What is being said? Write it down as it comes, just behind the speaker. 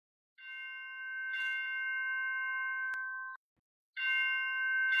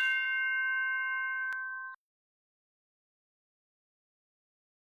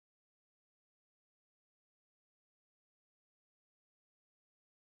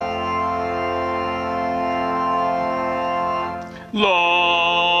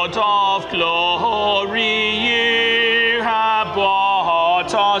Lord of glory, you have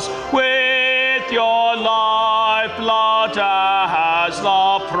bought us with your lifeblood as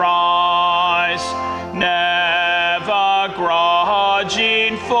the price, never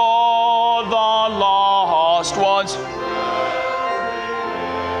grudging for the lost ones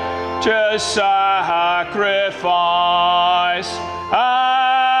to sacrifice,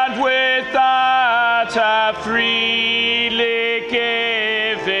 and with that have freely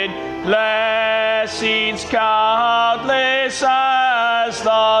given blessings countless as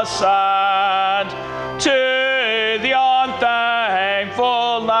the sand to the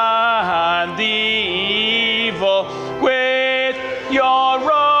unthankful and the evil, with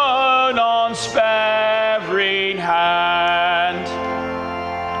your own unsparing hand.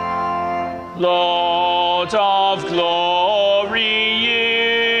 Lord of glory,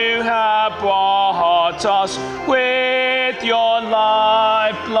 you have bought us with your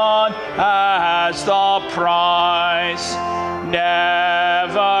lifeblood as the price,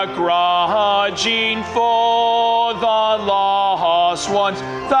 never grudging for the lost ones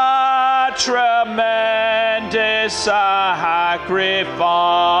that tremendous sacrifice.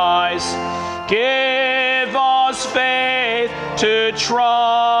 Give us faith to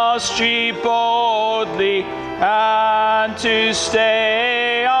trust ye boldly and to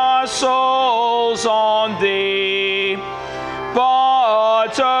stay our souls on thee.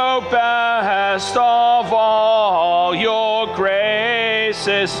 But, O best of all your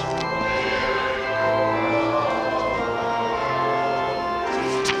graces,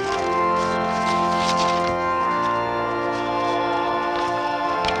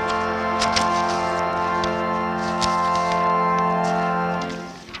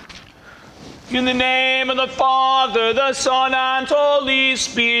 in the name of the Father, the Son, and Holy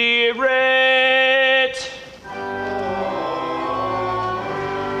Spirit.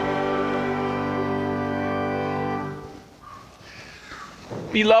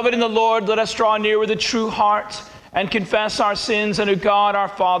 Beloved in the Lord, let us draw near with a true heart and confess our sins unto God our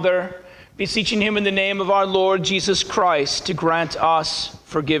Father, beseeching him in the name of our Lord Jesus Christ to grant us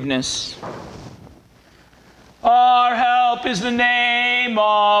forgiveness. Our help is the name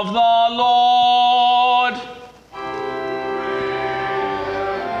of the Lord.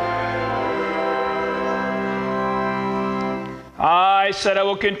 I said I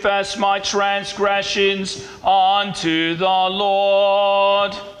will confess my transgressions unto the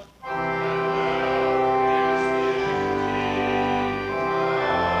Lord.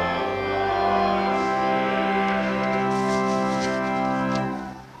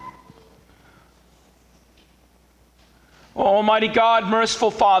 Almighty God, merciful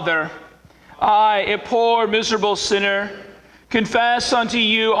Father, I, a poor, miserable sinner, confess unto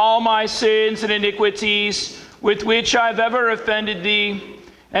you all my sins and iniquities with which I have ever offended thee,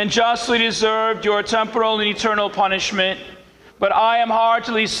 and justly deserved your temporal and eternal punishment. But I am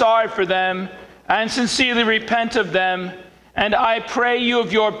heartily sorry for them, and sincerely repent of them, and I pray you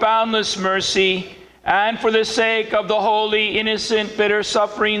of your boundless mercy, and for the sake of the holy, innocent, bitter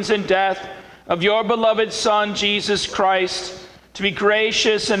sufferings and death of your beloved Son, Jesus Christ, to be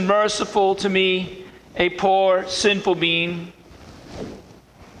gracious and merciful to me, a poor, sinful being.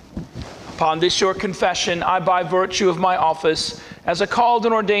 Upon this your confession, I, by virtue of my office, as a called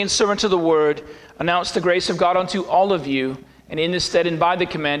and ordained servant of the word, announce the grace of God unto all of you, and in this stead and by the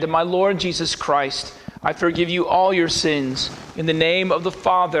command of my Lord Jesus Christ, I forgive you all your sins, in the name of the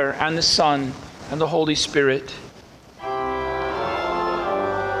Father, and the Son, and the Holy Spirit.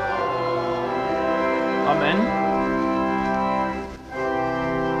 Amen.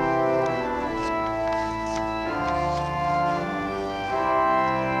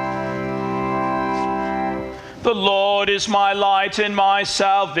 The Lord is my light and my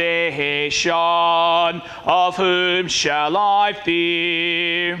salvation. Of whom shall I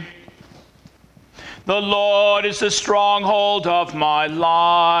fear? The Lord is the stronghold of my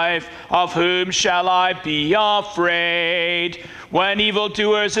life. Of whom shall I be afraid? When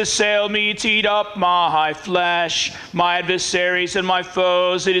evildoers assail me to eat up my flesh, my adversaries and my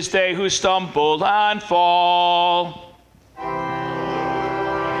foes, it is they who stumble and fall.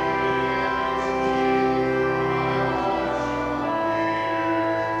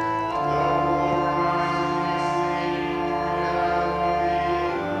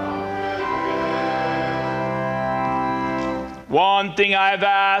 One thing I have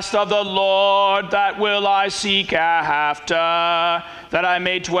asked of the Lord, that will I seek after, that I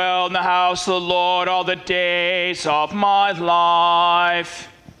may dwell in the house of the Lord all the days of my life.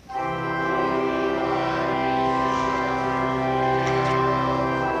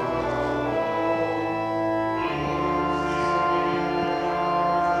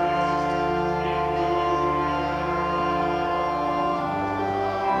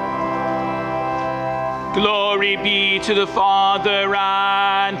 Glory be to the Father,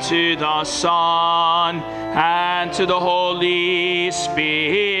 and to the Son, and to the Holy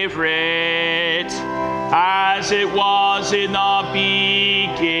Spirit, as it was in the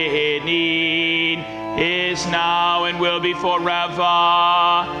beginning, is now, and will be forever.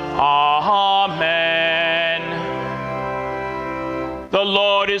 Amen. The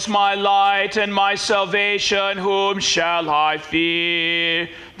Lord is my light and my salvation. Whom shall I fear?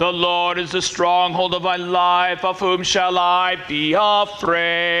 The Lord is the stronghold of my life. Of whom shall I be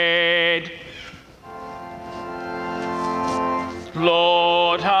afraid?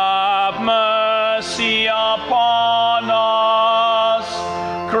 Lord, have mercy upon us.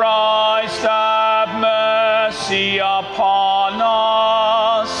 Christ, have mercy upon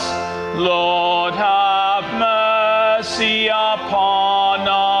us. Lord, have mercy upon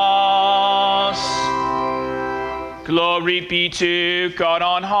us. Glory be to God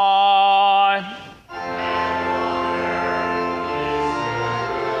on high.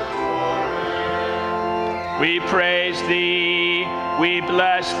 We praise thee, we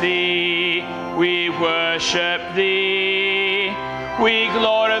bless thee, we worship thee, we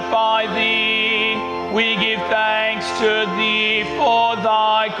glorify thee, we give thanks to thee for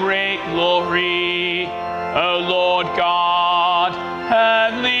thy great glory. O Lord God,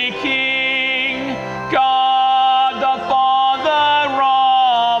 heavenly King, God the Father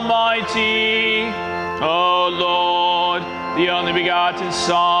Almighty, O Lord, the only begotten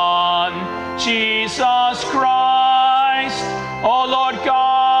Son, Jesus Christ, O Lord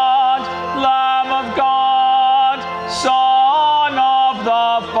God, Lamb of God, Son of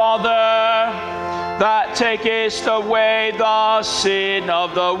the Father, that takest away the sin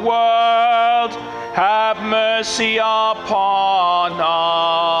of the world, have mercy upon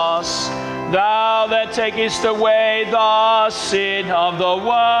us. Thou that takest away the sin of the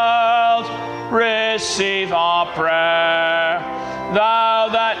world, receive our prayer. Thou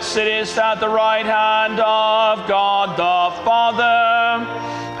that sittest at the right hand of God the Father,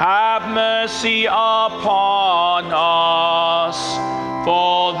 have mercy upon us.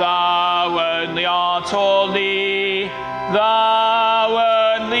 For thou only art holy,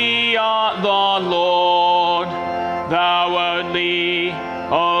 thou only art the Lord, thou only,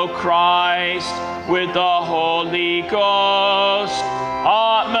 O Christ, with the Holy Ghost,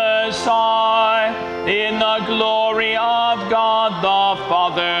 art most high, in the glory of God the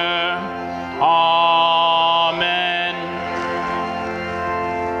Father. Amen.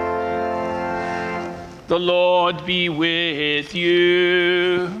 The Lord be with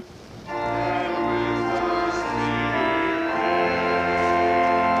you.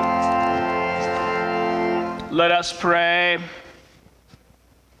 Let us pray.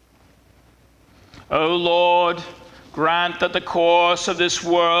 O Lord, grant that the course of this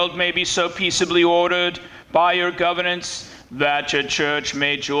world may be so peaceably ordered by your governance that your church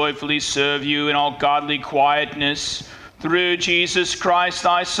may joyfully serve you in all godly quietness, through Jesus Christ,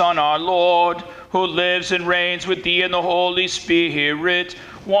 thy Son, our Lord, who lives and reigns with thee in the Holy Spirit,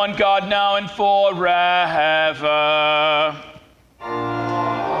 one God, now and forever.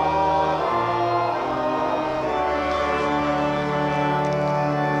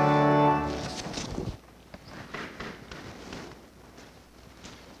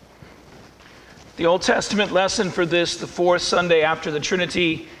 The Old Testament lesson for this, the fourth Sunday after the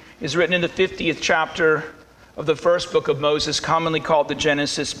Trinity, is written in the 50th chapter of the first book of Moses, commonly called the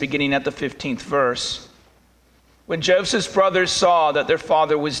Genesis, beginning at the 15th verse. When Joseph's brothers saw that their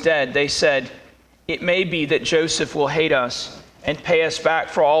father was dead, they said, "It may be that Joseph will hate us and pay us back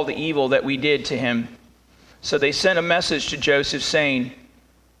for all the evil that we did to him." So they sent a message to Joseph saying,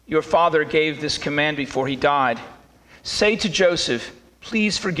 "Your father gave this command before he died. Say to Joseph,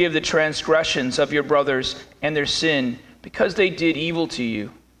 please forgive the transgressions of your brothers and their sin, because they did evil to you.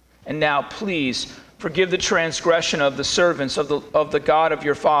 And now please forgive the transgression of the servants of the God of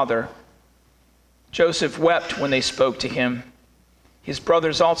your father." Joseph wept when they spoke to him. His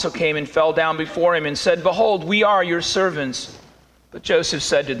brothers also came and fell down before him and said, "Behold, we are your servants." But Joseph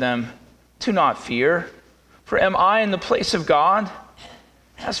said to them, "Do not fear, for am I in the place of God?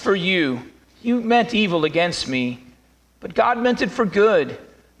 As for you, you meant evil against me, but God meant it for good,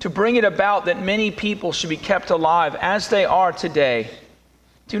 to bring it about that many people should be kept alive as they are today.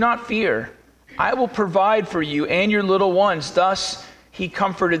 Do not fear. I will provide for you and your little ones." Thus he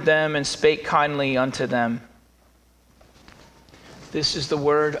comforted them and spake kindly unto them. This is the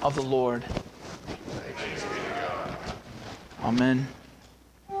word of the Lord. Amen.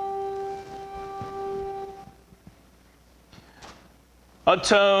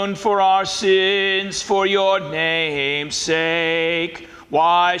 Atone for our sins for your name's sake.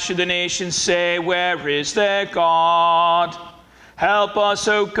 Why should the nations say, where is their God? Help us,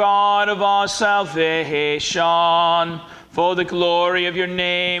 O God of our salvation. For the glory of your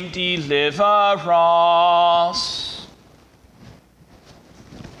name, deliver us.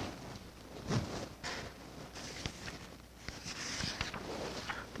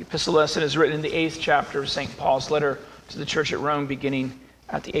 The epistle lesson is written in the 8th chapter of St. Paul's letter to the church at Rome, beginning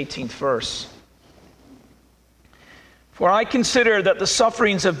at the 18th verse. For I consider that the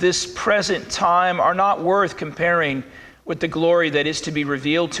sufferings of this present time are not worth comparing with the glory that is to be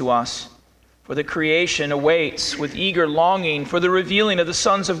revealed to us. For the creation awaits with eager longing for the revealing of the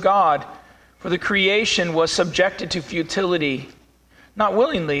sons of God. For the creation was subjected to futility, not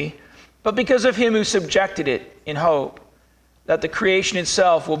willingly, but because of him who subjected it, in hope that the creation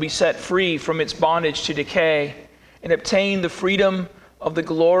itself will be set free from its bondage to decay and obtain the freedom of the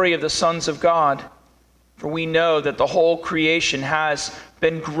glory of the sons of God. For we know that the whole creation has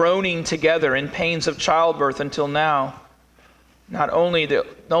been groaning together in pains of childbirth until now. Not only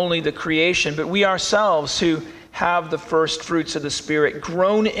the creation, but we ourselves who have the first fruits of the Spirit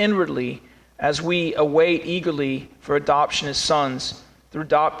groan inwardly as we await eagerly for adoption as sons,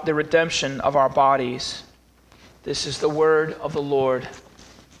 the redemption of our bodies. This is the word of the Lord.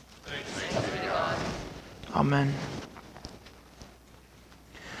 Thanks be to God. Amen.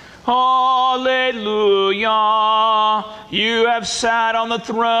 Hallelujah. You have sat on the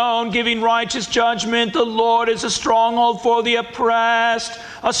throne giving righteous judgment. The Lord is a stronghold for the oppressed,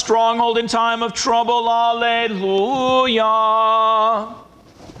 a stronghold in time of trouble. Hallelujah.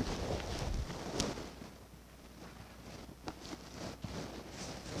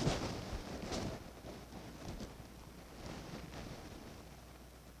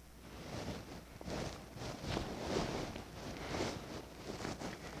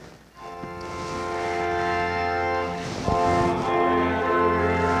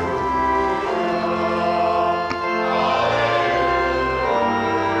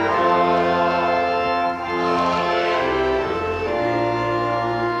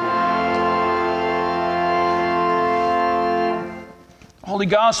 Holy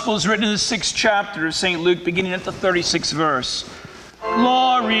Gospel is written in the 6th chapter of St. Luke, beginning at the 36th verse.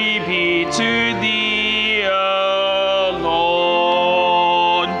 Glory be to thee, O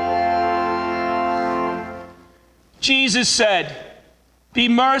Lord. Jesus said, be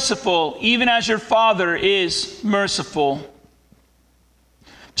merciful, even as your Father is merciful.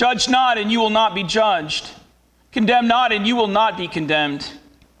 Judge not, and you will not be judged. Condemn not, and you will not be condemned.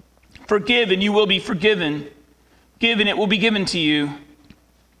 Forgive, and you will be forgiven. Give, and it will be given to you.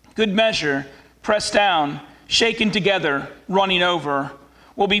 Good measure, pressed down, shaken together, running over,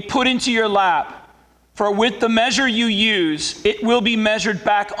 will be put into your lap. For with the measure you use, it will be measured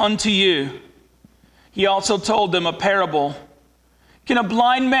back unto you. He also told them a parable. Can a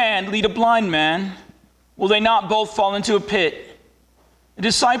blind man lead a blind man? Will they not both fall into a pit? A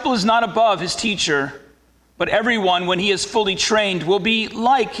disciple is not above his teacher, but everyone, when he is fully trained, will be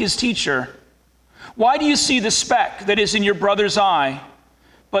like his teacher. Why do you see the speck that is in your brother's eye,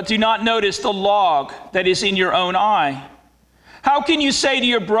 but do not notice the log that is in your own eye? How can you say to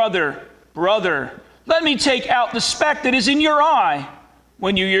your brother, brother, let me take out the speck that is in your eye,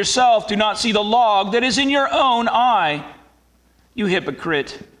 when you yourself do not see the log that is in your own eye? You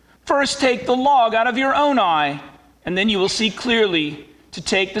hypocrite, first take the log out of your own eye, and then you will see clearly to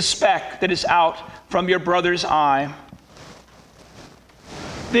take the speck that is out from your brother's eye.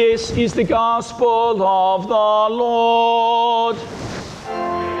 This is the gospel of the Lord.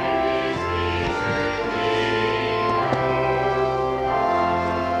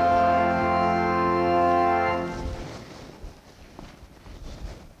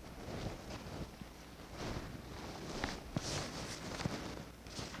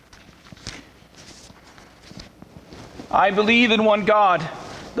 I believe in one God,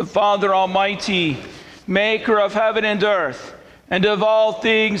 the Father Almighty, maker of heaven and earth, and of all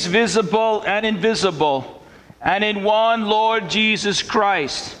things visible and invisible, and in one Lord Jesus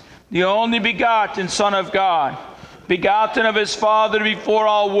Christ, the only begotten Son of God, begotten of his Father before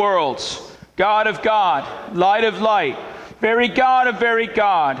all worlds, God of God, light of light, very God of very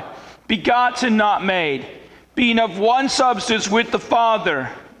God, begotten, not made, being of one substance with the Father,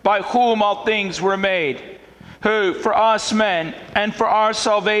 by whom all things were made, who for us men and for our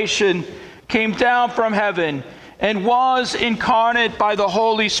salvation came down from heaven and was incarnate by the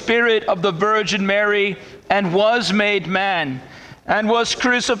Holy Spirit of the Virgin Mary and was made man and was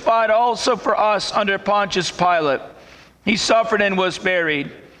crucified also for us under Pontius Pilate. He suffered and was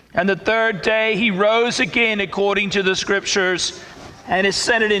buried. And the third day he rose again according to the Scriptures and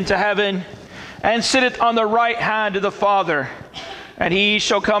ascended into heaven and sitteth on the right hand of the Father. And he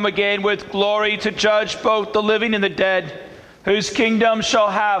shall come again with glory to judge both the living and the dead, whose kingdom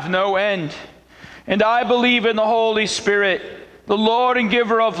shall have no end. And I believe in the Holy Spirit, the Lord and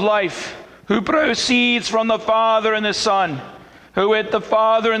giver of life, who proceeds from the Father and the Son, who with the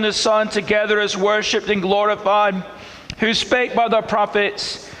Father and the Son together is worshipped and glorified, who spake by the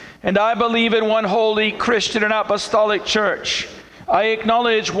prophets. And I believe in one holy Christian and apostolic church. I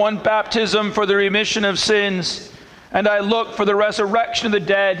acknowledge one baptism for the remission of sins, and I look for the resurrection of the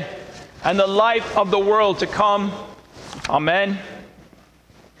dead and the life of the world to come. Amen.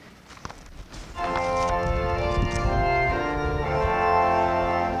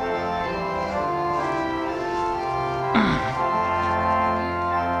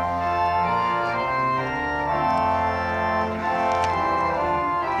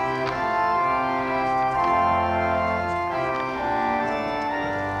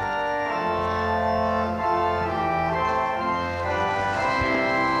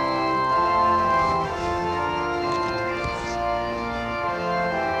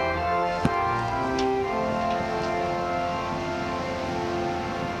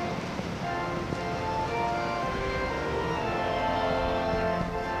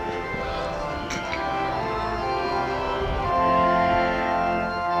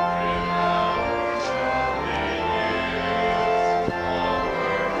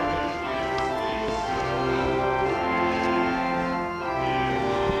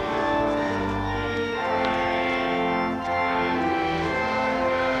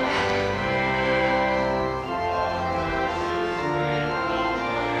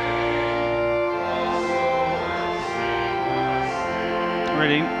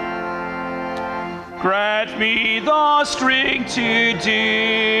 Reading. Grant me the strength to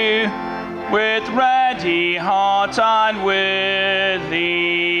do with ready heart and willing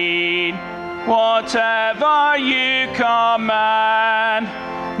whatever you command,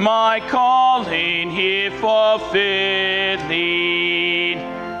 my calling here fulfilling,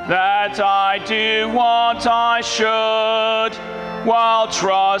 that I do what I should, while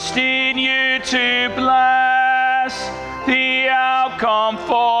trusting you to bless the outcome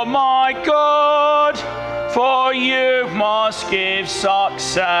for my good, for you must give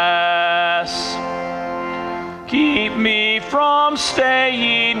success. Keep me from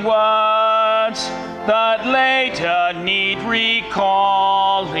staying words that later need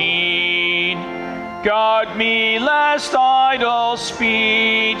recalling. Guard me lest idle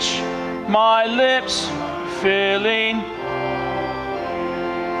speech my lips filling,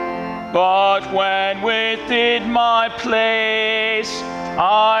 but when within my place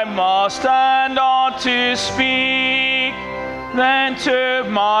I must stand on to speak, then to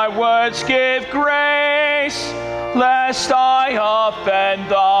my words give grace, lest I offend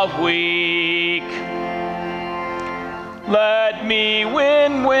the weak. Let me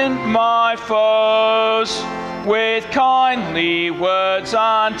win my foes with kindly words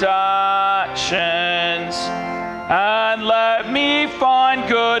and actions, and let me find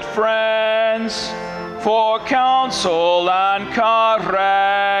good friends for counsel and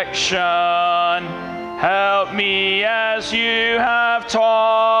correction. Help me as you have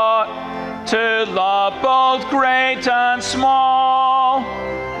taught to love both great and small,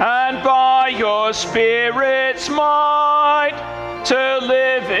 and by your Spirit's might to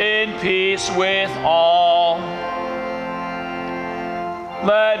live in peace with all.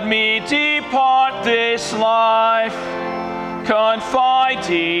 Let me depart this life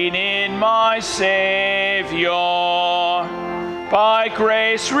confiding in my Savior. By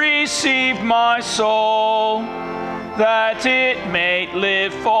grace receive my soul, that it may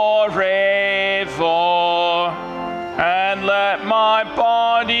live forever. And let my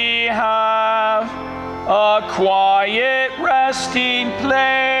body have a quiet resting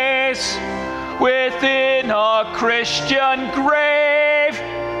place within a Christian grave,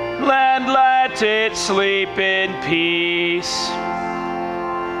 and let it sleep in peace.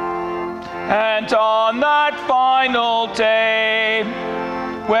 And on that final day,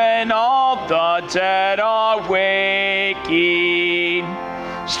 when all the dead are waking,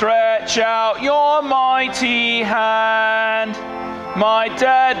 stretch out your mighty hand, my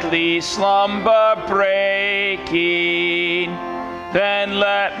deadly slumber breaking. Then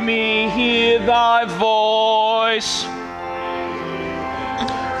let me hear thy voice,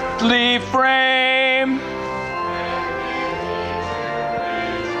 leave frame.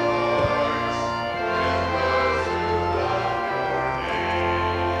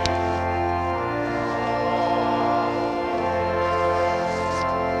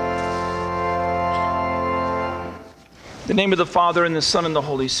 In the name of the Father, and the Son, and the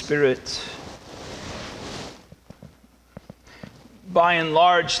Holy Spirit. by and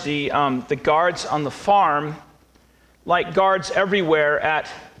large, the guards on the farm, like guards everywhere at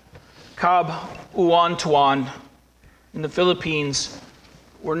Cabanatuan in the Philippines,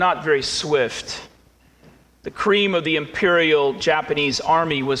 were not very swift. The cream of the Imperial Japanese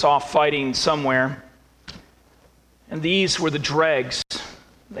army was off fighting somewhere. And these were the dregs.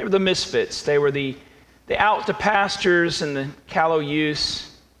 They were the misfits. They were the out to pastures and the callow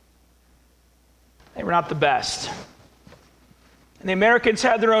youths. They were not the best. And the Americans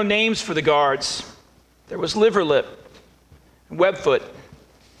had their own names for the guards. There was Liverlip, Webfoot,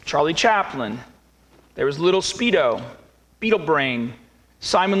 Charlie Chaplin. There was Little Speedo, Beetlebrain,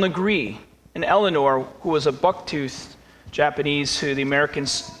 Simon Legree, and Eleanor, who was a buck-toothed Japanese who the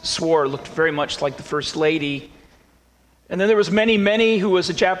Americans swore looked very much like the First Lady. And then there was Many, who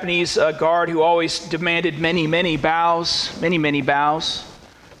was a Japanese guard who always demanded many bows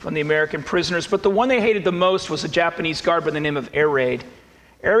from the American prisoners. But the one they hated the most was a Japanese guard by the name of Air Raid.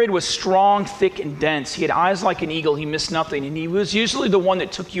 Air Raid was strong, thick, and dense. He had eyes like an eagle. He missed nothing. And he was usually the one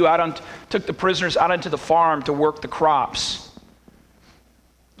that took the prisoners out onto the farm to work the crops.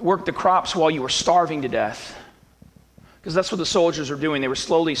 Work the crops while you were starving to death. Because that's what the soldiers were doing. They were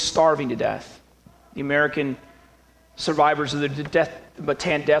slowly starving to death. The American survivors of the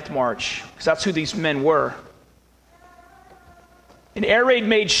Bataan Death March, because that's who these men were. And Air Raid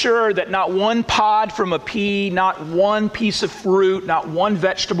made sure that not one pod from a pea, not one piece of fruit, not one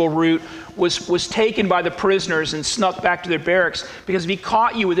vegetable root was taken by the prisoners and snuck back to their barracks, because if he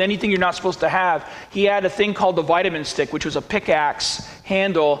caught you with anything you're not supposed to have, he had a thing called the vitamin stick, which was a pickaxe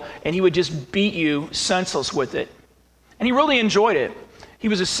handle, and he would just beat you senseless with it. And he really enjoyed it. He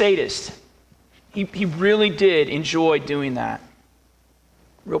was a sadist. He really did enjoy doing that.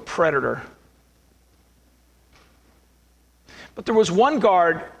 Real predator. But there was one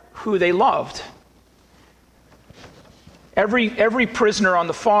guard who they loved. Every prisoner on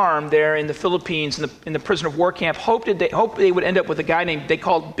the farm there in the Philippines, in the prisoner of war camp, hoped they would end up with a guy named, they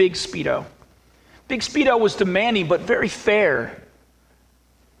called Big Speedo. Big Speedo was demanding but very fair.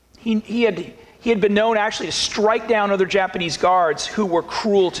 He had been known actually to strike down other Japanese guards who were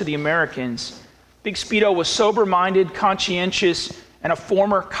cruel to the Americans. Big Speedo was sober-minded, conscientious, and a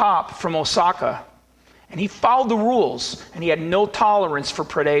former cop from Osaka. And he followed the rules, and he had no tolerance for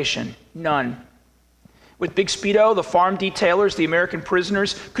predation. None. With Big Speedo, the farm detailers, the American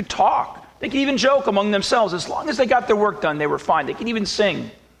prisoners, could talk. They could even joke among themselves. As long as they got their work done, they were fine. They could even sing,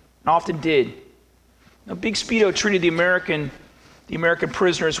 and often did. Now, Big Speedo treated the American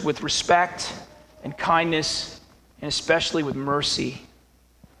prisoners with respect and kindness, and especially with mercy.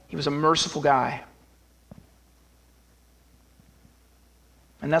 He was a merciful guy.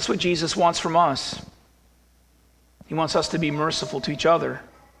 And that's what Jesus wants from us. He wants us to be merciful to each other,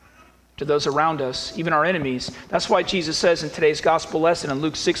 to those around us, even our enemies. That's why Jesus says in today's gospel lesson in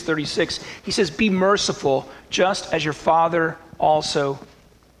Luke 6:36, he says, "Be merciful, just as your Father also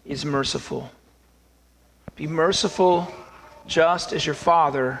is merciful." Be merciful, just as your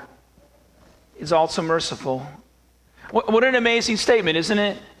Father is also merciful. What an amazing statement, isn't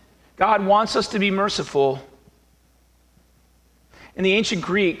it? God wants us to be merciful. In the ancient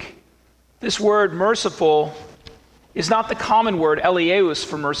Greek, this word merciful is not the common word eleeus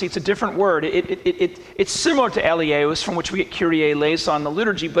for mercy. It's a different word. It's similar to eleeus, from which we get Kyrie eleison in the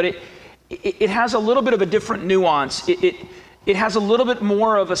liturgy, but it has a little bit of a different nuance. It has a little bit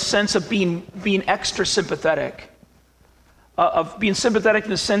more of a sense of being extra sympathetic, of being sympathetic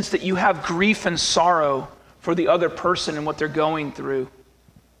in the sense that you have grief and sorrow for the other person and what they're going through.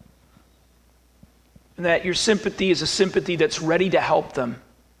 And that your sympathy is a sympathy that's ready to help them.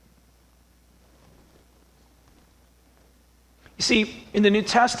 You see, in the New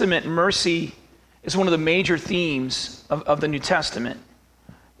Testament, mercy is one of the major themes of the New Testament.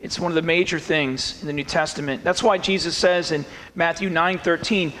 It's one of the major things in the New Testament. That's why Jesus says in Matthew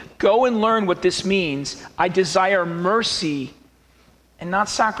 9:13, "Go and learn what this means. I desire mercy and not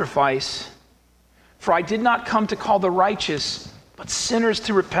sacrifice. For I did not come to call the righteous, but sinners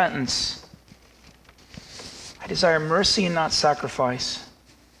to repentance." I desire mercy and not sacrifice.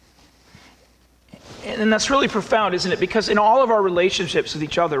 And that's really profound, isn't it? Because in all of our relationships with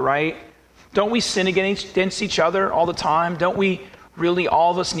each other, right? Don't we sin against each other all the time? Don't we really,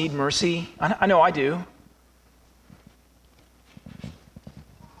 all of us, need mercy? I know I do.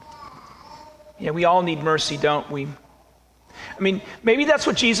 Yeah, we all need mercy, don't we? I mean, maybe that's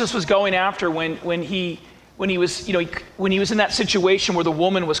what Jesus was going after when he was in that situation where the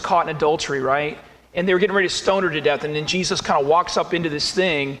woman was caught in adultery, right? And they were getting ready to stone her to death. And then Jesus kind of walks up into this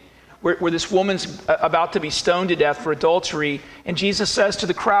thing where this woman's about to be stoned to death for adultery. And Jesus says to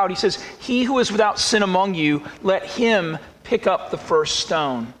the crowd, he says, "He who is without sin among you, let him pick up the first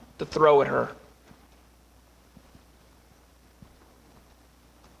stone to throw at her.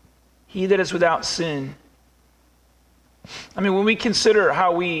 He that is without sin. I mean, when we consider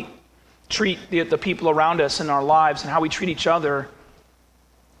how we treat the people around us in our lives and how we treat each other,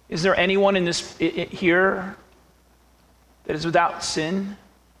 is there anyone in this here that is without sin?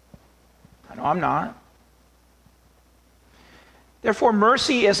 I know I'm not. Therefore,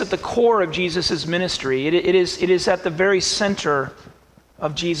 mercy is at the core of Jesus' ministry. It is at the very center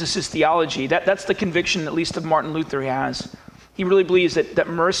of Jesus' theology. That's the conviction, at least of Martin Luther, he has. He really believes that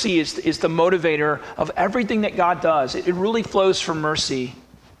mercy is the motivator of everything that God does. It really flows from mercy.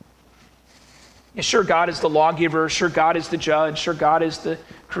 And sure, God is the lawgiver. Sure, God is the judge. Sure, God is the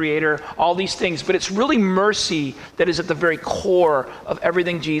creator. All these things. But it's really mercy that is at the very core of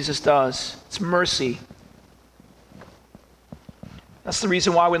everything Jesus does. It's mercy. That's the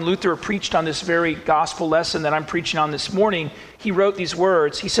reason why when Luther preached on this very gospel lesson that I'm preaching on this morning, he wrote these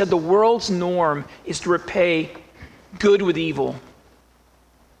words. He said, the world's norm is to repay good with evil.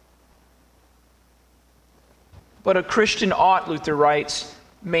 But a Christian ought, Luther writes,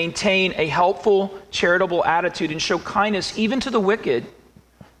 maintain a helpful, charitable attitude and show kindness even to the wicked,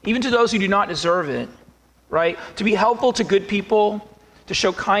 even to those who do not deserve it, right? To be helpful to good people, to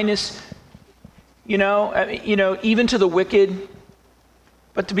show kindness, even to the wicked,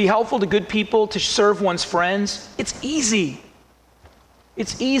 but to be helpful to good people, to serve one's friends, it's easy.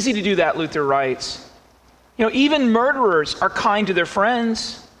 It's easy to do that, Luther writes. Even murderers are kind to their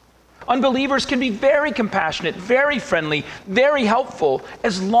friends. Unbelievers can be very compassionate, very friendly, very helpful,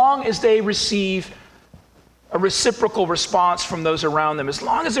 as long as they receive a reciprocal response from those around them. As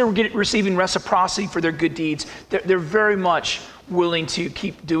long as they're receiving reciprocity for their good deeds, they're very much willing to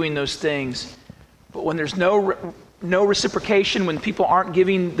keep doing those things. But when there's no reciprocation, when people aren't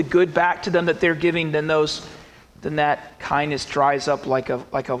giving the good back to them that they're giving, then that kindness dries up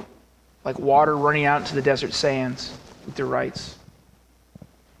like water running out into the desert sands, Luther writes.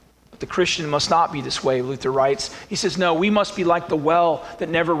 But the Christian must not be this way, Luther writes. He says, no, we must be like the well that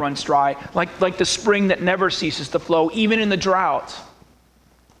never runs dry, like the spring that never ceases to flow, even in the drought.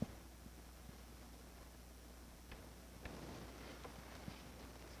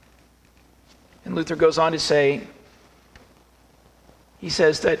 And Luther goes on to say, he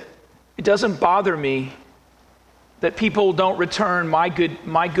says that it doesn't bother me that people don't return my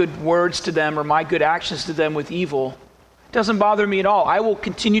good words to them or my good actions to them with evil. It doesn't bother me at all. I will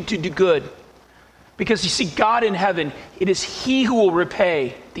continue to do good. Because you see, God in heaven, it is He who will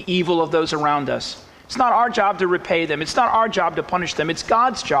repay the evil of those around us. It's not our job to repay them. It's not our job to punish them. It's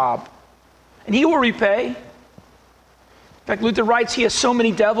God's job. And He will repay. In fact, Luther writes, He has so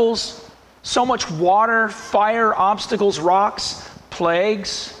many devils, so much water, fire, obstacles, rocks,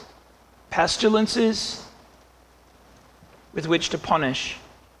 plagues, pestilences, with which to punish.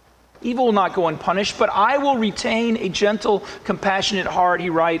 Evil will not go unpunished, but I will retain a gentle, compassionate heart, he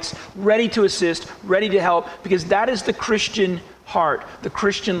writes, ready to assist, ready to help, because that is the Christian heart, the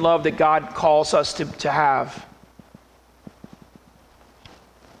Christian love that God calls us to have.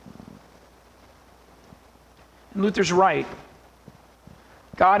 And Luther's right.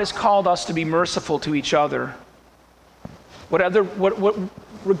 God has called us to be merciful to each other.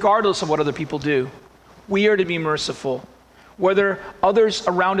 Regardless of what other people do, we are to be merciful, whether others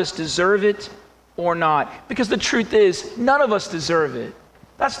around us deserve it or not. Because the truth is, none of us deserve it.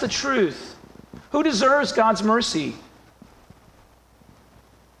 That's the truth. Who deserves God's mercy?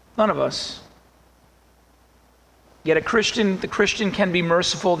 None of us. Yet the Christian can be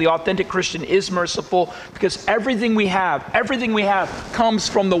merciful. The authentic Christian is merciful because everything we have comes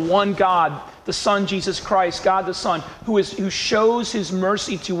from the one God, the Son, Jesus Christ, God the Son, who shows His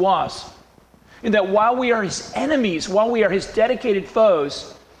mercy to us. And that while we are His enemies, while we are His dedicated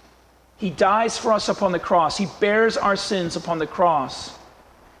foes, He dies for us upon the cross. He bears our sins upon the cross.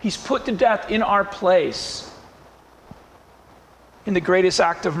 He's put to death in our place in the greatest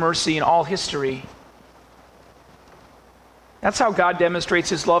act of mercy in all history. That's how God demonstrates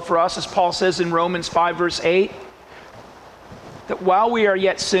His love for us, as Paul says in Romans 5, verse 8, that while we are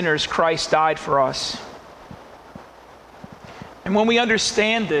yet sinners, Christ died for us. And when we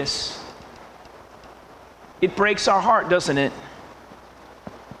understand this, it breaks our heart, doesn't it?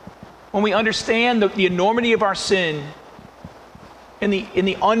 When we understand the enormity of our sin and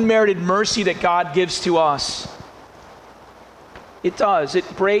the unmerited mercy that God gives to us, it does. It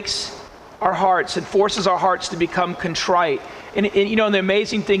breaks our hearts and forces our hearts to become contrite. And the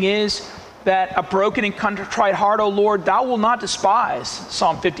amazing thing is that a broken and contrite heart, O Lord, Thou will not despise.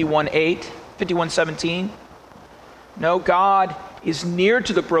 Psalm 51:8, 51:17. No, God is near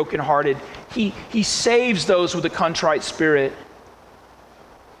to the brokenhearted. He saves those with a contrite spirit.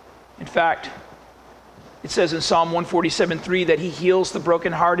 In fact, it says in Psalm 147:3 that he heals the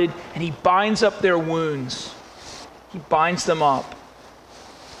brokenhearted and he binds up their wounds. He binds them up.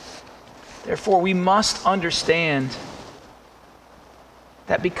 Therefore, we must understand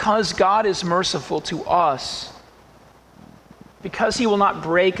that because God is merciful to us, because he will not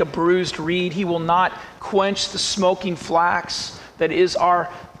break a bruised reed, he will not quench the smoking flax that is our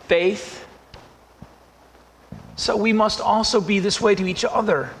faith, so we must also be this way to each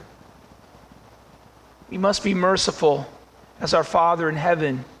other. We must be merciful as our Father in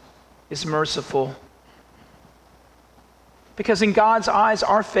heaven is merciful. Because in God's eyes,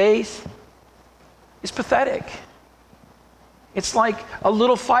 our faith is pathetic. It's like a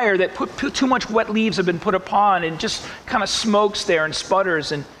little fire that too much wet leaves have been put upon and just kind of smokes there and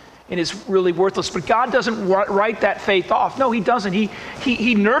sputters and is really worthless. But God doesn't write that faith off. No, he doesn't.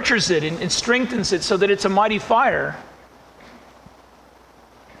 He nurtures it and strengthens it so that it's a mighty fire.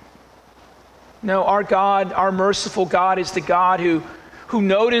 No, our God, our merciful God, is the God who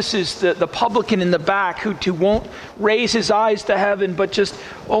notices the publican in the back who won't raise his eyes to heaven, but just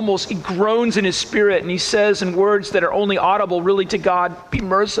almost he groans in his spirit, and he says in words that are only audible really to God, "Be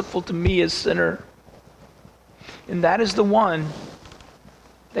merciful to me, a sinner." And that is the one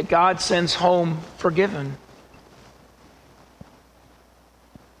that God sends home forgiven.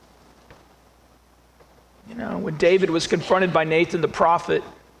 You know, when David was confronted by Nathan the prophet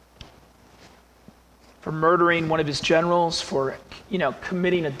for murdering one of his generals, for,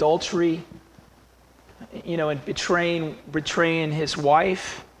 committing adultery, and betraying his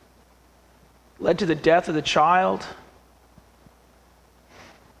wife, led to the death of the child.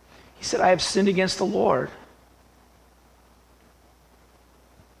 He said, "I have sinned against the Lord."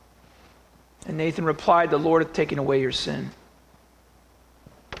 And Nathan replied, "The Lord hath taken away your sin.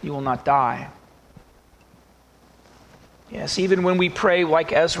 You will not die." Yes, even when we pray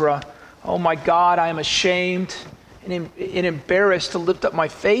like Ezra, "Oh my God, I am ashamed and embarrassed to lift up my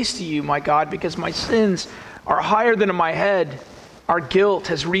face to you, my God, because my sins are higher than my head. Our guilt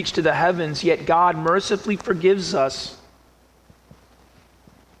has reached to the heavens, yet God mercifully forgives us."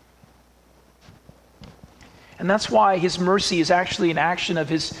 And that's why his mercy is actually an action of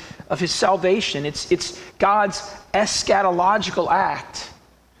his salvation. It's God's eschatological act.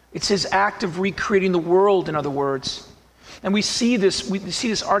 It's his act of recreating the world, in other words. And we see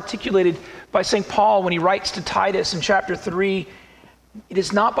this articulated by St. Paul when he writes to Titus in chapter 3, "It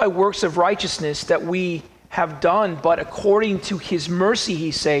is not by works of righteousness that we have done, but according to his mercy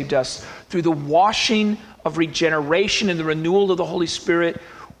he saved us through the washing of regeneration and the renewal of the Holy Spirit,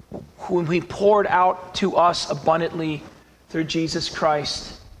 whom he poured out to us abundantly through Jesus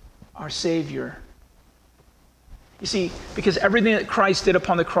Christ, our Savior." You see, because everything that Christ did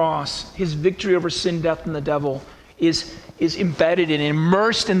upon the cross, his victory over sin, death, and the devil, is embedded and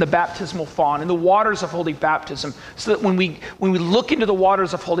immersed in the baptismal font, in the waters of holy baptism, so that when we look into the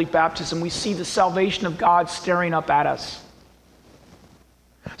waters of holy baptism, we see the salvation of God staring up at us.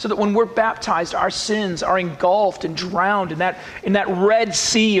 So that when we're baptized, our sins are engulfed and drowned in that red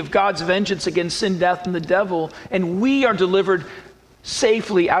sea of God's vengeance against sin, death, and the devil, and we are delivered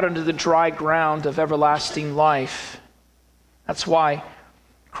safely out into the dry ground of everlasting life. That's why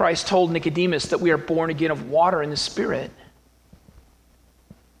Christ told Nicodemus that we are born again of water and the Spirit.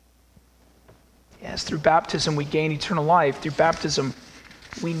 Yes, through baptism we gain eternal life. Through baptism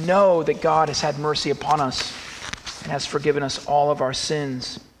we know that God has had mercy upon us and has forgiven us all of our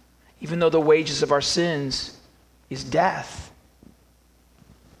sins, even though the wages of our sins is death.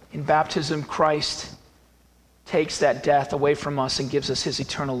 In baptism, Christ takes that death away from us and gives us his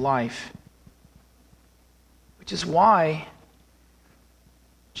eternal life, which is why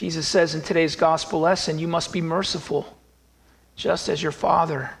Jesus says in today's gospel lesson, "You must be merciful, just as your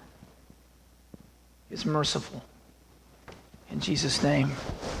Father is merciful." In Jesus' name,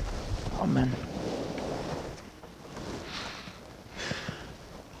 amen.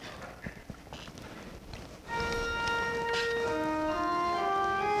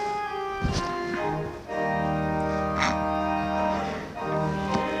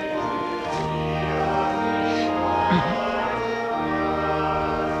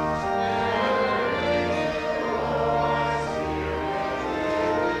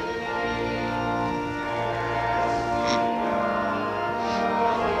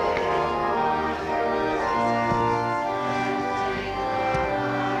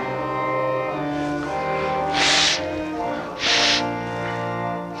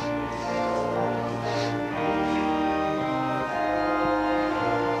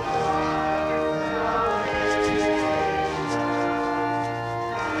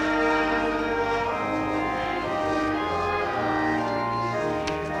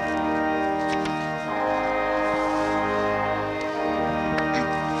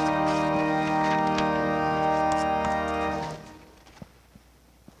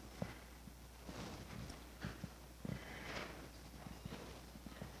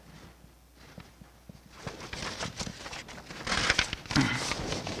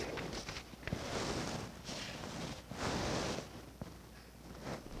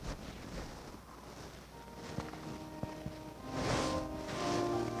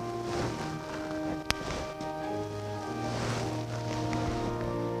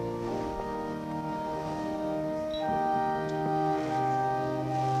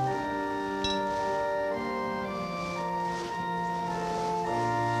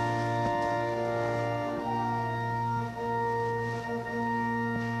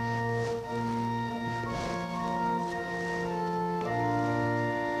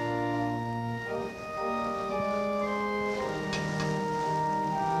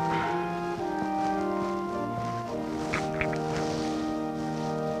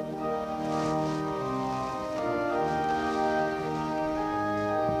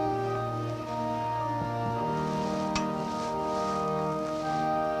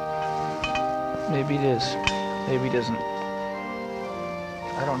 Maybe it is. Maybe it isn't.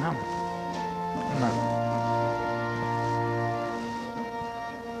 I don't know. I'm not.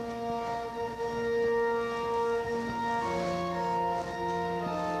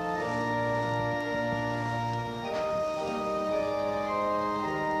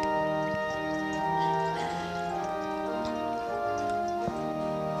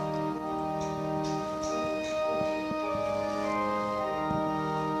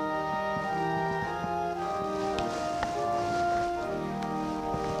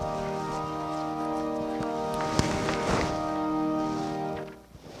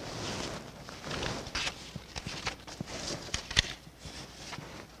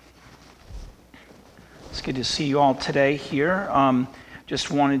 It's good to see you all today here.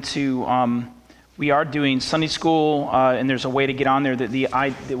 Just wanted to, we are doing Sunday school, and there's a way to get on there. The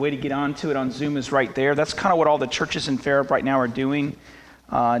way to get onto it on Zoom is right there. That's kind of what all the churches in Fair Up right now are doing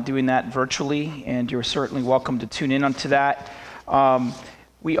that virtually, and you're certainly welcome to tune in onto that.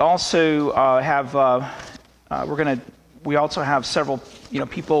 We also have, we also have several,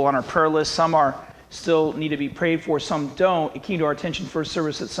 people on our prayer list. Some are still need to be prayed for, some don't. It came to our attention first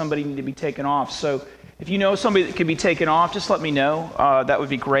service that somebody needed to be taken off. So if you know somebody that could be taken off, just let me know. That would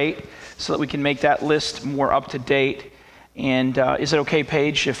be great, so that we can make that list more up to date. And is it okay,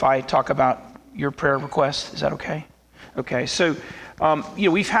 Paige, if I talk about your prayer request? Is that okay? Okay. So,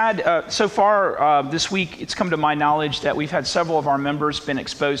 we've had so far this week. It's come to my knowledge that we've had several of our members been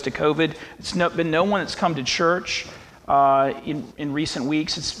exposed to COVID. It's been no one that's come to church in recent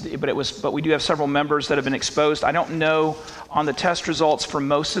weeks. But we do have several members that have been exposed. I don't know on the test results for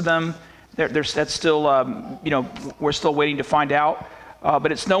most of them. That's still, we're still waiting to find out.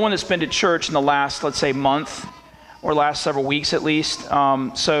 But it's no one that's been to church in the last, let's say, month or last several weeks at least.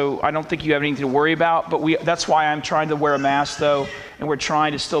 So I don't think you have anything to worry about. But that's why I'm trying to wear a mask, though, and we're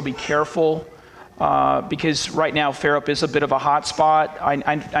trying to still be careful because right now Fair Up is a bit of a hot spot.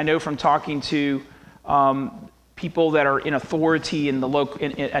 I know from talking to people that are in authority in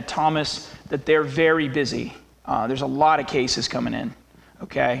the at Thomas that they're very busy. There's a lot of cases coming in.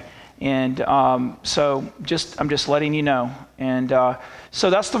 Okay. And so I'm just letting you know. And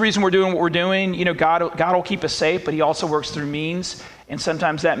so that's the reason we're doing what we're doing. God will keep us safe, but he also works through means. And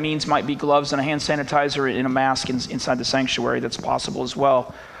sometimes that means might be gloves and a hand sanitizer and a mask inside the sanctuary. That's possible as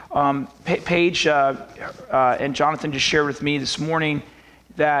well. Paige and Jonathan just shared with me this morning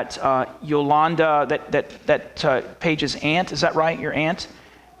that Yolanda, that Paige's aunt, is that right? Your aunt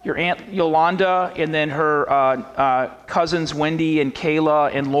Yolanda, and then her cousins Wendy and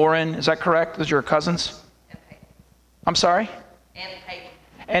Kayla and Lauren. Is that correct? Those are your cousins? And Peyton. I'm sorry?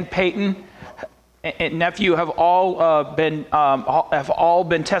 And Peyton. And nephew have all been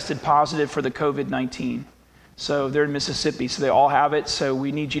tested positive for the COVID-19. So they're in Mississippi, so they all have it. So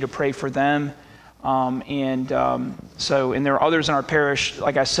we need you to pray for them. And there are others in our parish,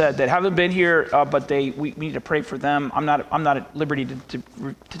 like I said, that haven't been here, but we need to pray for them. I'm not at liberty to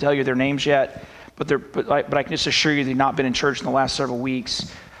tell you their names yet, but I can just assure you they've not been in church in the last several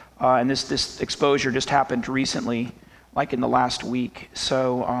weeks, and this exposure just happened recently, like in the last week.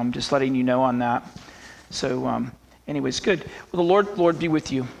 So just letting you know on that. So, anyways, good. Well, the Lord be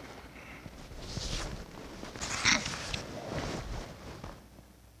with you.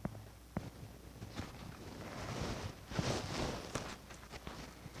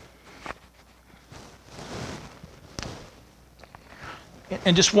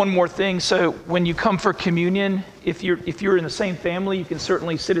 And just one more thing. So when you come for communion, if you're in the same family, you can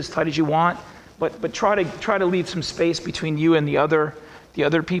certainly sit as tight as you want, but try to leave some space between you and the other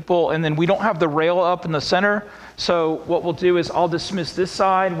people. And then we don't have the rail up in the center. So what we'll do is I'll dismiss this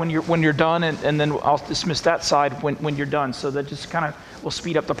side when you're done, and then I'll dismiss that side when you're done. So that just kind of will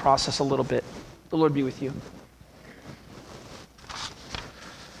speed up the process a little bit. The Lord be with you.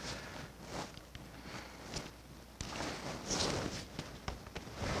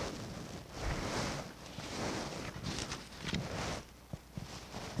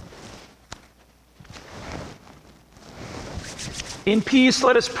 In peace,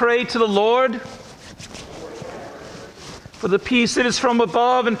 let us pray to the Lord. For the peace that is from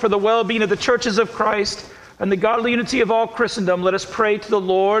above and for the well-being of the churches of Christ and the godly unity of all Christendom, let us pray to the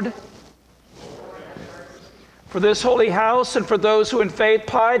Lord. For this holy house and for those who in faith,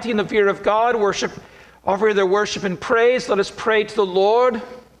 piety, and the fear of God offer their worship and praise, let us pray to the Lord.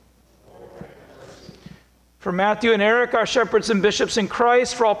 For Matthew and Eric, our shepherds and bishops in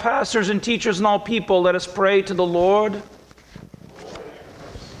Christ, for all pastors and teachers and all people, let us pray to the Lord.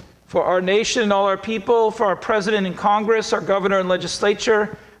 For our nation and all our people, for our president and Congress, our governor and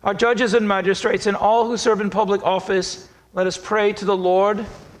legislature, our judges and magistrates, and all who serve in public office, let us pray to the Lord.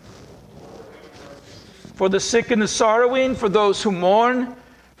 for the sick and the sorrowing, for those who mourn,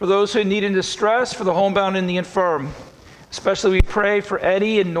 for those who need in distress, for the homebound and the infirm. Especially we pray for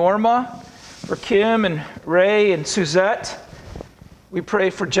Eddie and Norma, for Kim and Ray and Suzette. We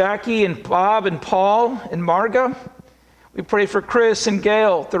pray for Jackie and Bob and Paul and Marga. We pray for Chris and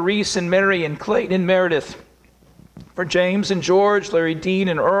Gail, Therese and Mary and Clayton and Meredith. For James and George, Larry Dean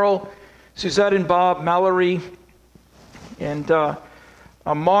and Earl, Suzette and Bob, Mallory and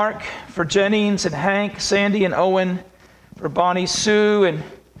Mark. For Jennings and Hank, Sandy and Owen. For Bonnie, Sue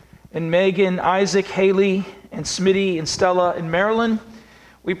and Megan, Isaac, Haley and Smitty and Stella and Marilyn.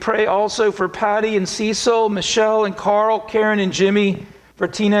 We pray also for Patty and Cecil, Michelle and Carl, Karen and Jimmy, for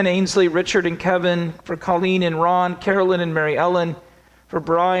Tina and Ainsley, Richard and Kevin, for Colleen and Ron, Carolyn and Mary Ellen, for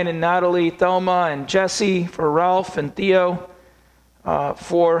Brian and Natalie, Thelma and Jesse, for Ralph and Theo,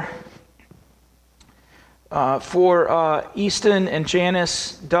 for Easton and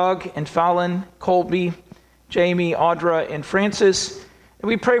Janice, Doug and Fallon, Colby, Jamie, Audra and Francis. And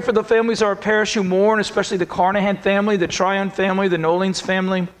we pray for the families of our parish who mourn, especially the Carnahan family, the Tryon family, the Nolings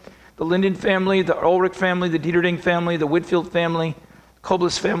family, the Linden family, the Ulrich family, the Dieterding family, the Whitfield family, the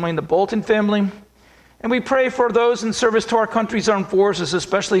Koblis family, and the Bolton family. And we pray for those in service to our country's armed forces,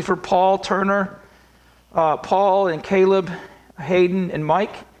 especially for Paul Turner, Paul and Caleb, Hayden and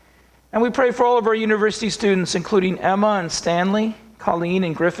Mike. And we pray for all of our university students, including Emma and Stanley, Colleen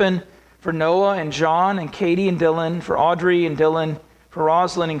and Griffin, for Noah and John and Katie and Dylan, for Audrey and Dylan, for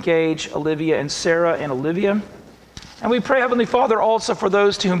Rosalind and Gage, Olivia and Sarah and Olivia. And we pray, Heavenly Father, also for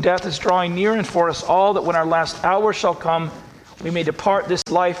those to whom death is drawing near, and for us all, that when our last hour shall come, we may depart this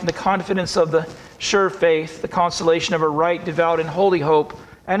life in the confidence of the sure faith, the consolation of a right, devout, and holy hope,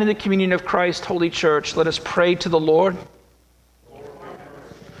 and in the communion of Christ, Holy Church. Let us pray to the Lord.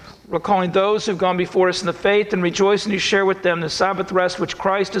 Recalling those who have gone before us in the faith, and rejoicing to share with them the Sabbath rest which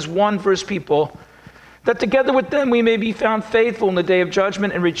Christ has won for his people, that together with them we may be found faithful in the day of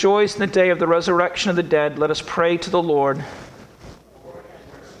judgment and rejoice in the day of the resurrection of the dead. Let us pray to the Lord.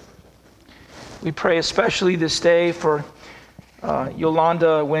 We pray especially this day for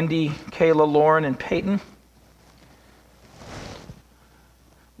Yolanda, Wendy, Kayla, Lauren, and Peyton.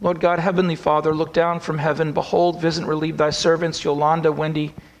 Lord God, Heavenly Father, look down from heaven. Behold, visit and relieve thy servants, Yolanda,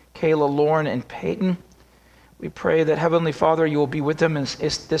 Wendy, Kayla, Lauren, and Peyton. We pray that, Heavenly Father, you will be with them as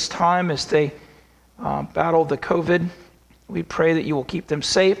this time as they battle the COVID. We pray that you will keep them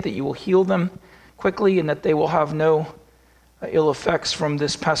safe, that you will heal them quickly, and that they will have no ill effects from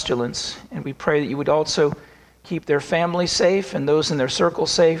this pestilence. And we pray that you would also keep their family safe and those in their circle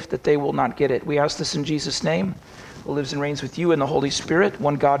safe, that they will not get it. We ask this in Jesus' name, who lives and reigns with you in the Holy Spirit,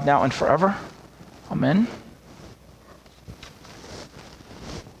 one God, now and forever. Amen.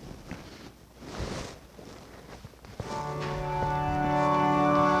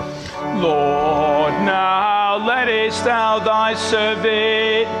 Lord, now lettest thou thy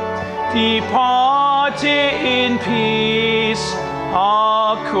servant depart in peace,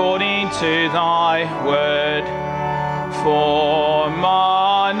 according to thy word. For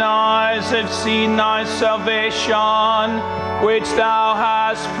mine eyes have seen thy salvation, which thou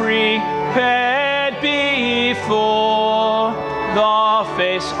hast prepared before the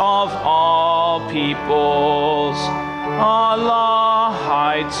face of all peoples.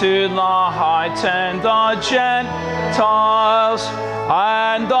 To light and the Gentiles,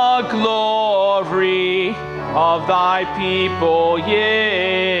 and the glory of thy people,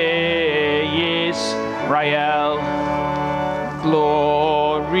 Israel.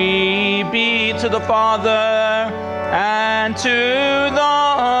 Glory be to the Father, and to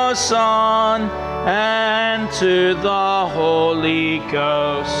the Son, and to the Holy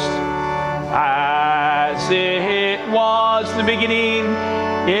Ghost, as it was in the beginning,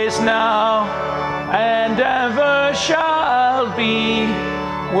 is now, and ever shall be,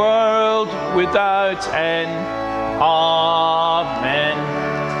 world without end. Amen.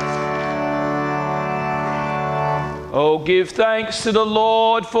 Oh, give thanks to the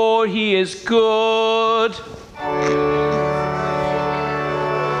Lord, for he is good.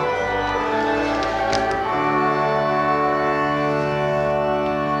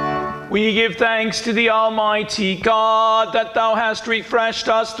 We give thanks to the Almighty God that thou hast refreshed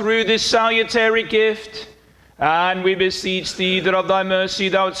us through this salutary gift. And we beseech thee that of thy mercy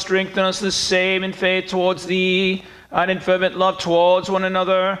thou wouldst strengthen us the same in faith towards thee, and in fervent love towards one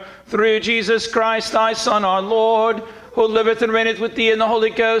another, through Jesus Christ thy Son, our Lord, who liveth and reigneth with thee in the Holy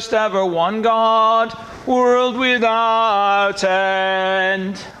Ghost, ever one God, world without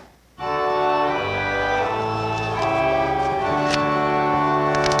end.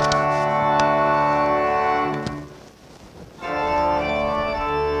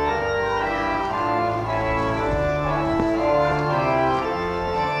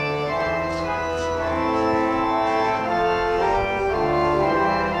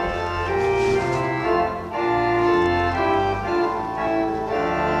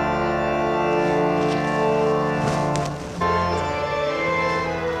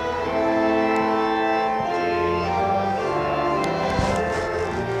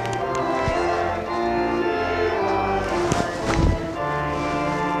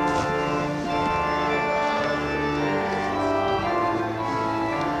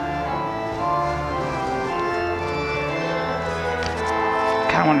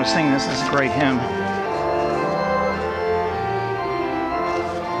 I want to sing this. This is a great hymn.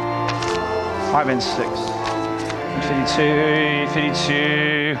 5 and 6.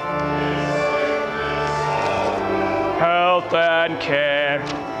 52. Health and care.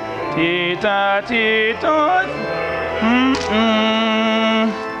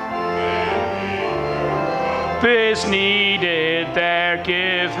 Is needed there,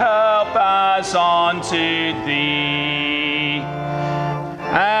 give help as unto thee.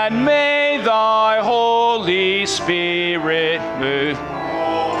 And may thy Holy Spirit move.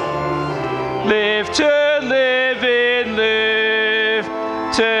 Live to live in live,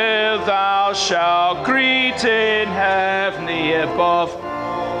 till thou shalt greet in heavenly above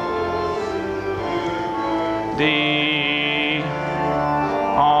thee.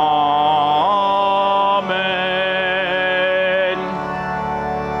 Amen.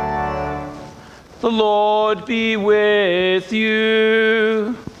 The Lord be with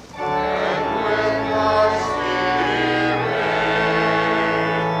you. And with thy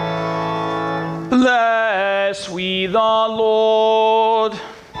spirit. Bless we the Lord.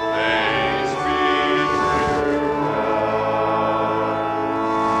 Thanks be to God.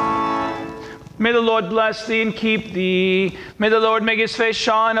 May the Lord bless thee and keep thee. May the Lord make his face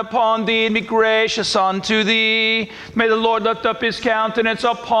shine upon thee and be gracious unto thee. May the Lord lift up his countenance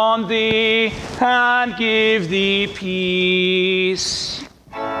upon thee and give thee peace.